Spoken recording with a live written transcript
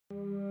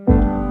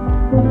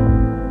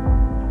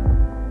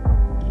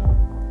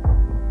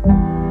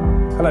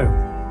Hello,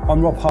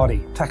 I'm Rob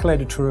Hardy, tackle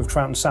editor of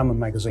Trout and Salmon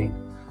magazine,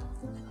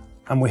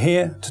 and we're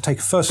here to take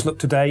a first look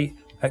today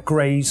at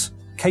Gray's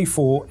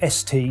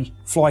K4ST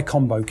Fly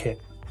Combo kit.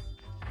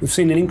 We've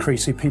seen an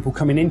increase in people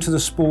coming into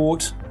the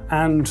sport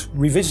and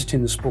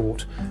revisiting the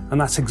sport, and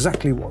that's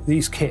exactly what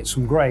these kits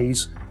from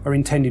Gray's are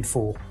intended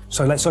for.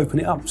 So let's open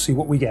it up, see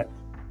what we get.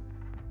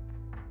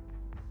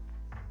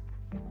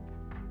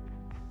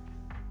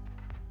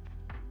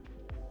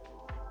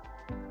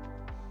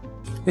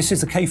 This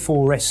is the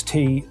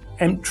K4ST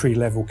entry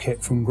level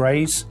kit from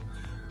Gray's,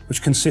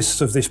 which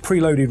consists of this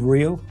preloaded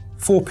reel,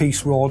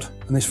 4-piece rod,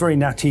 and this very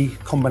natty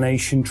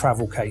combination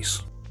travel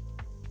case.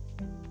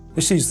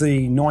 This is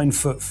the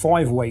 9-foot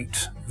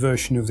 5-weight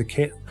version of the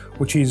kit,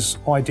 which is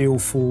ideal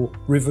for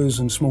rivers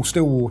and small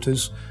still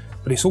waters,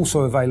 but it's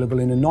also available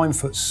in a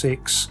 9-foot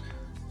 6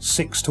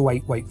 to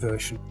 8 weight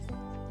version.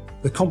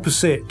 The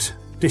composite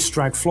disc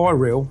drag fly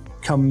reel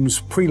comes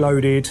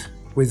preloaded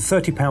with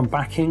 30-pound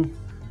backing,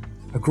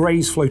 a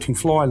Gray's floating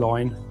fly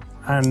line,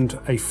 and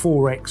a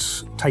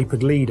 4X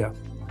tapered leader.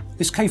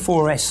 This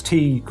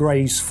K4ST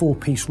Gray's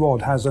 4-piece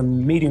rod has a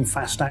medium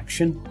fast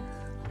action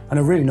and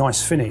a really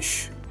nice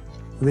finish.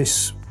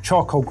 This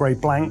charcoal grey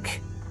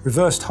blank,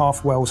 reversed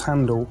half Wells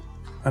handle,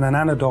 and an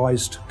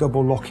anodised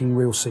double locking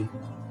reel seat.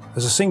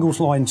 There's a singles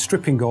line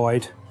stripping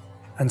guide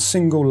and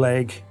single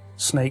leg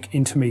snake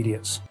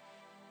intermediates.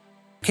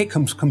 The kit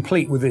comes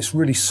complete with this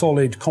really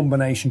solid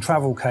combination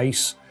travel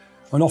case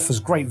and offers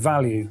great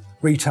value,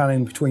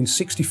 retailing between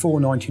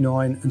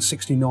 $64.99 and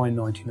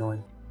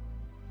 $69.99.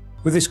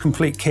 With this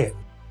complete kit,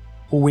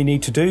 all we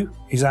need to do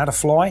is add a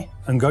fly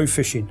and go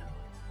fishing.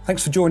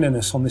 Thanks for joining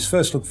us on this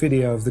first look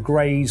video of the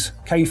Gray's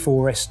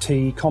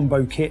K4ST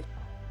Combo kit.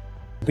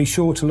 Be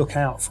sure to look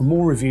out for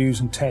more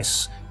reviews and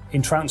tests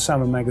in Trout and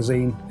Salmon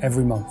magazine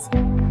every month.